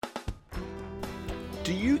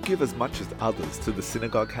Do you give as much as others to the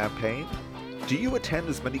synagogue campaign? Do you attend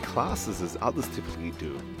as many classes as others typically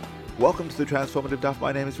do? Welcome to the Transformative Daf.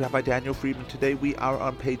 My name is Rabbi Daniel Friedman. Today we are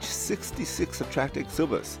on page 66 of Tractate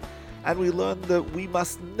Kesubos, and we learn that we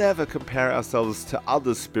must never compare ourselves to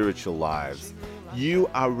others' spiritual lives. You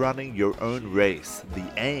are running your own race.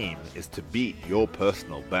 The aim is to beat your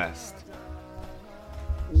personal best.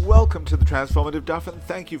 Welcome to the Transformative Daf, and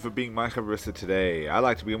thank you for being my Chavrissa today. I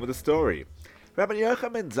like to begin with a story. Rabbi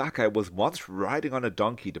Yochanan ben Zakkai was once riding on a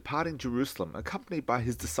donkey departing Jerusalem, accompanied by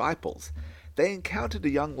his disciples. They encountered a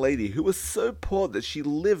young lady who was so poor that she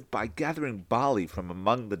lived by gathering barley from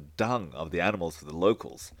among the dung of the animals for the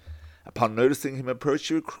locals. Upon noticing him approach,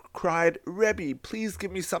 she cried, "Rebbe, please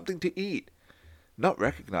give me something to eat." Not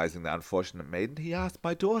recognizing the unfortunate maiden, he asked,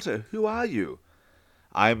 "My daughter, who are you?"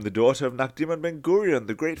 "I am the daughter of Nachman ben Gurion,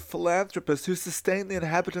 the great philanthropist who sustained the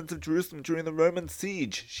inhabitants of Jerusalem during the Roman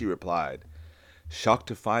siege," she replied. Shocked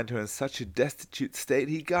to find her in such a destitute state,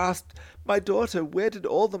 he gasped, "My daughter, where did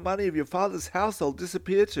all the money of your father's household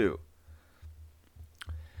disappear to?"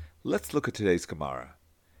 Let's look at today's Gemara.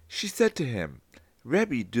 She said to him,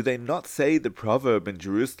 "Rebbe, do they not say the proverb in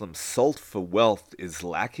Jerusalem, salt for wealth is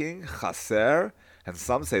lacking, chaser? And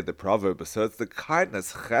some say the proverb asserts that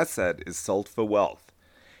kindness, chesed, is salt for wealth."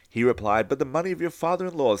 He replied, "But the money of your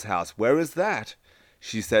father-in-law's house, where is that?"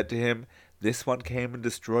 She said to him, "This one came and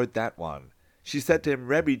destroyed that one." She said to him,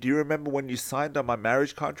 "Rebbe, do you remember when you signed on my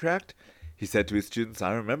marriage contract?" He said to his students,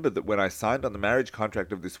 "I remember that when I signed on the marriage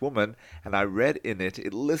contract of this woman, and I read in it,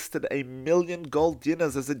 it listed 1,000,000 gold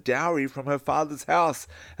dinars as a dowry from her father's house,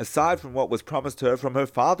 aside from what was promised her from her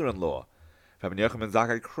father-in-law." Rabbi Yochanan ben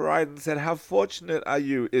Zakkai cried and said, "How fortunate are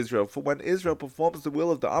you, Israel, for when Israel performs the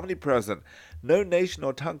will of the Omnipresent, no nation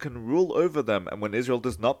or tongue can rule over them, and when Israel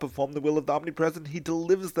does not perform the will of the Omnipresent, he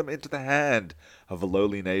delivers them into the hand of a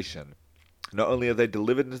lowly nation." Not only are they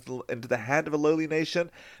delivered into the hand of a lowly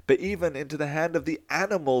nation, but even into the hand of the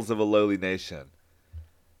animals of a lowly nation.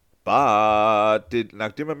 But did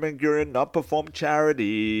Nachman ben Gurion not perform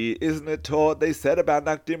charity? Isn't it taught, they said about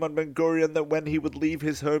Nachman ben Gurion, that when he would leave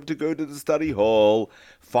his home to go to the study hall,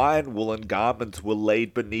 fine woolen garments were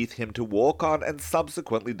laid beneath him to walk on, and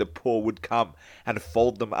subsequently the poor would come and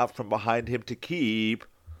fold them up from behind him to keep?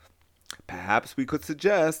 Perhaps we could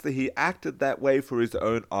suggest that he acted that way for his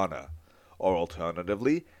own honor. Or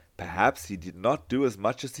alternatively, perhaps he did not do as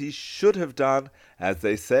much as he should have done, as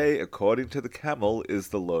they say, according to the camel is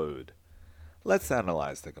the load. Let's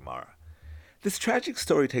analyze the Gemara. This tragic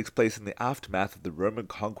story takes place in the aftermath of the Roman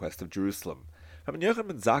conquest of Jerusalem. Rabbi Yochanan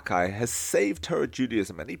ben Zakkai has saved Torah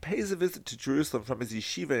Judaism, and he pays a visit to Jerusalem from his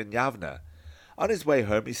yeshiva in Yavne. On his way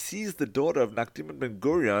home, he sees the daughter of Nachman ben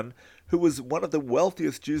Gurion, who was one of the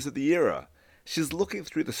wealthiest Jews of the era. She's looking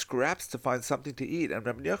through the scraps to find something to eat, and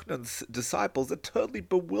Rabbi Yochanan's disciples are totally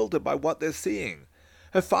bewildered by what they're seeing.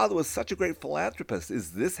 Her father was such a great philanthropist.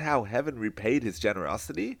 Is this how heaven repaid his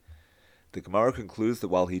generosity? The Gemara concludes that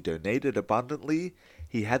while he donated abundantly,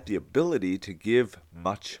 he had the ability to give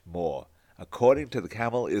much more. According to the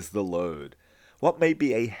camel is the load. What may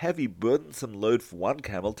be a heavy, burdensome load for one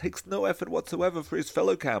camel takes no effort whatsoever for his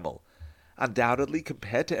fellow camel. Undoubtedly,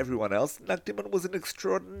 compared to everyone else, Nachman was an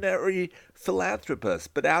extraordinary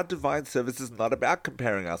philanthropist, but our divine service is not about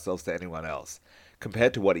comparing ourselves to anyone else.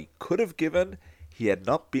 Compared to what he could have given, he had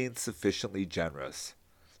not been sufficiently generous.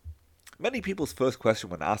 Many people's first question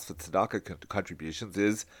when asked for tzedakah contributions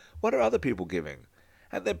is, what are other people giving?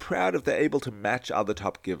 And they're proud if they're able to match other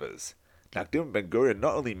top givers. Nachman ben Gurion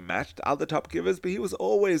not only matched other top givers, but he was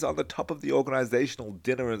always on the top of the organizational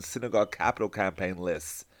dinner and synagogue capital campaign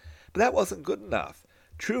lists. But that wasn't good enough.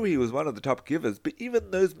 True, he was one of the top givers, but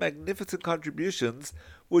even those magnificent contributions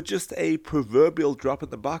were just a proverbial drop in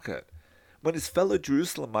the bucket. When his fellow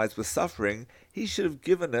Jerusalemites were suffering, he should have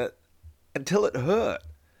given it until it hurt.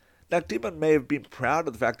 Nachman may have been proud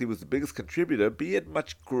of the fact that he was the biggest contributor, but he had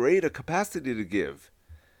much greater capacity to give.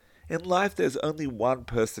 In life, there's only one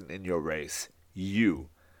person in your race, you.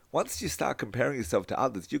 Once you start comparing yourself to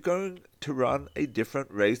others, you're going to run a different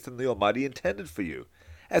race than the Almighty intended for you.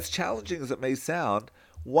 As challenging as it may sound,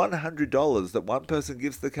 $100 that one person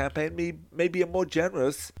gives to the campaign may be a more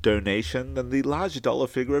generous donation than the larger dollar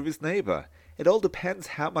figure of his neighbor. It all depends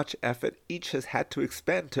how much effort each has had to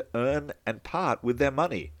expend to earn and part with their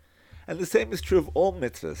money. And the same is true of all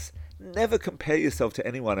mitzvahs. Never compare yourself to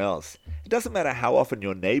anyone else. It doesn't matter how often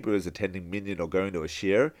your neighbor is attending minyan or going to a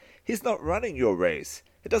shir. He's not running your race.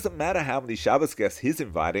 It doesn't matter how many Shabbos guests he's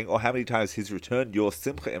inviting or how many times he's returned your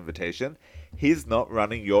simcha invitation. He's not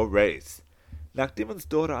running your race. Nachman's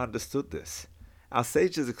daughter understood this. Our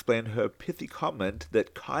sages explain her pithy comment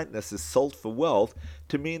that kindness is salt for wealth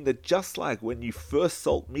to mean that just like when you first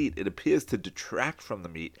salt meat, it appears to detract from the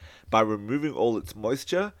meat by removing all its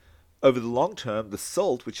moisture, over the long term, the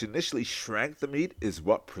salt which initially shrank the meat is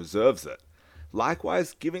what preserves it.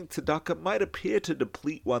 Likewise, giving tzedakah might appear to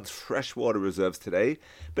deplete one's freshwater reserves today,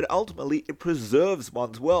 but ultimately it preserves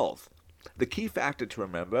one's wealth. The key factor to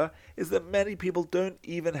remember is that many people don't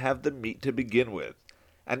even have the meat to begin with,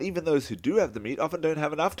 and even those who do have the meat often don't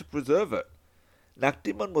have enough to preserve it.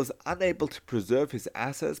 Nakdimon was unable to preserve his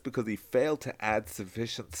assets because he failed to add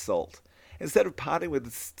sufficient salt. Instead of parting with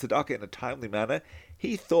his tzedakah in a timely manner,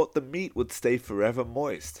 he thought the meat would stay forever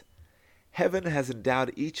moist. Heaven has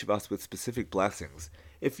endowed each of us with specific blessings.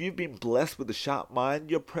 If you've been blessed with a sharp mind,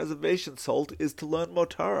 your preservation salt is to learn more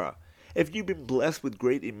Torah. If you've been blessed with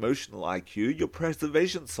great emotional IQ, your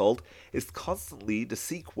preservation salt is constantly to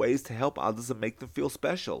seek ways to help others and make them feel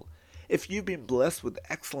special. If you've been blessed with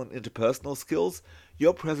excellent interpersonal skills,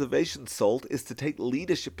 your preservation salt is to take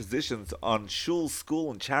leadership positions on shul,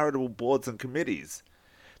 school, and charitable boards and committees.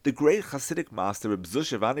 The great Hasidic master Reb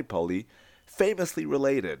Zusha Vanipoli famously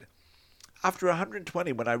related, "After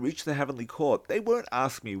 120, when I reached the heavenly court, they won't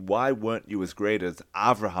ask me, why weren't you as great as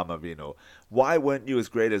Avraham Avinu? Why weren't you as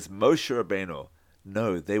great as Moshe Rabbeinu?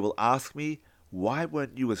 No, they will ask me, why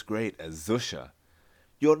weren't you as great as Zusha?"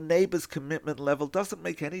 Your neighbor's commitment level doesn't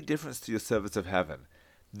make any difference to your service of heaven.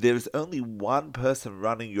 There is only one person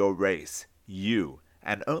running your race, you,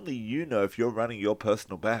 and only you know if you're running your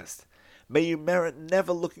personal best. May you merit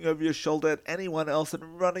never looking over your shoulder at anyone else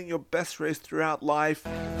and running your best race throughout life.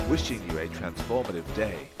 Wishing you a transformative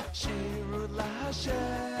day.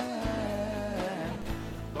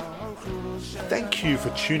 Thank you for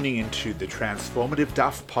tuning into the Transformative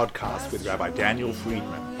Daf podcast with Rabbi Daniel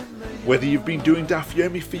Friedman. Whether you've been doing Daf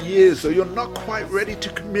Yomi for years or you're not quite ready to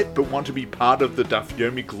commit but want to be part of the Daf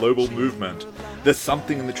Yomi global movement, there's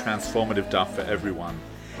something in the Transformative Daf for everyone.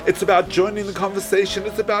 It's about joining the conversation.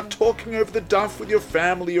 It's about talking over the daf with your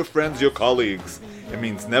family, your friends, your colleagues. It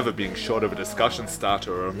means never being short of a discussion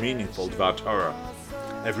starter or a meaningful Dvar Torah.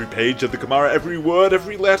 Every page of the Gemara, every word,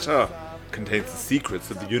 every letter contains the secrets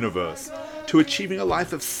of the universe. To achieving a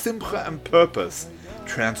life of simcha and purpose,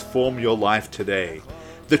 transform your life today.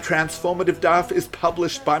 The Transformative Daf is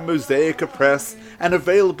published by Mosaic Press and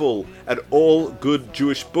available at all good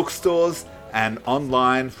Jewish bookstores and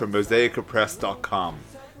online from mosaicpress.com.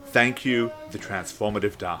 Thank you, the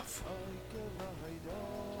Transformative Daf.